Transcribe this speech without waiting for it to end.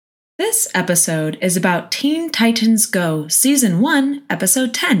This episode is about Teen Titans Go! Season 1,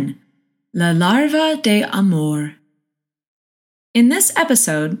 Episode 10, La Larva de Amor. In this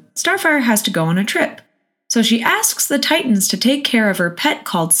episode, Starfire has to go on a trip, so she asks the Titans to take care of her pet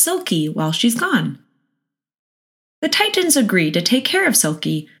called Silky while she's gone. The Titans agree to take care of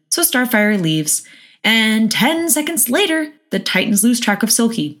Silky, so Starfire leaves, and 10 seconds later, the Titans lose track of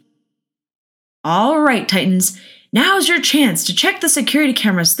Silky. All right, Titans, now's your chance to check the security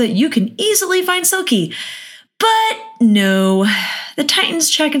camera so that you can easily find Silky. But no, the Titans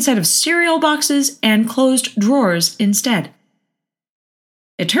check inside of cereal boxes and closed drawers instead.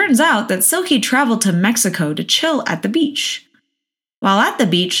 It turns out that Silky traveled to Mexico to chill at the beach. While at the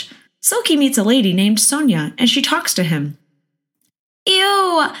beach, Silky meets a lady named Sonia, and she talks to him.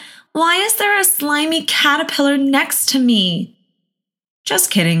 Ew, why is there a slimy caterpillar next to me? Just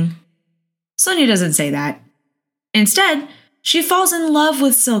kidding. Sonia doesn't say that. Instead, she falls in love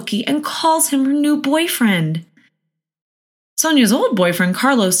with Silky and calls him her new boyfriend. Sonia's old boyfriend,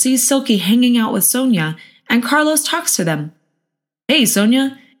 Carlos, sees Silky hanging out with Sonia, and Carlos talks to them. Hey,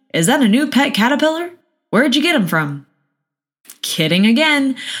 Sonia, is that a new pet caterpillar? Where'd you get him from? Kidding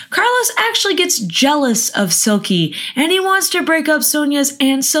again. Carlos actually gets jealous of Silky, and he wants to break up Sonia's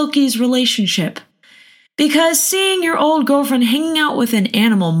and Silky's relationship. Because seeing your old girlfriend hanging out with an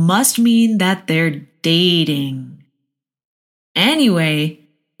animal must mean that they're dating. Anyway,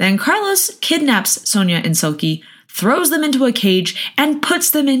 then Carlos kidnaps Sonia and Silky, throws them into a cage, and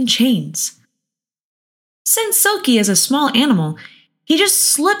puts them in chains. Since Silky is a small animal, he just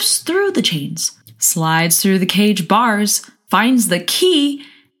slips through the chains, slides through the cage bars, finds the key,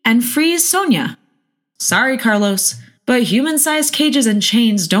 and frees Sonia. Sorry, Carlos, but human-sized cages and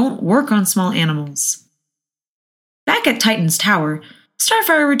chains don't work on small animals. Back at Titan's Tower,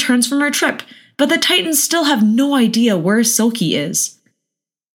 Starfire returns from her trip, but the Titans still have no idea where Silky is.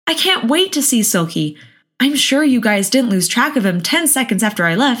 I can't wait to see Silky. I'm sure you guys didn't lose track of him 10 seconds after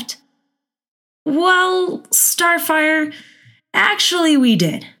I left. Well, Starfire, actually we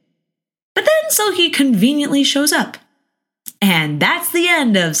did. But then Silky conveniently shows up. And that's the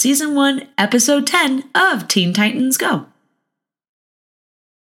end of Season 1, Episode 10 of Teen Titans Go!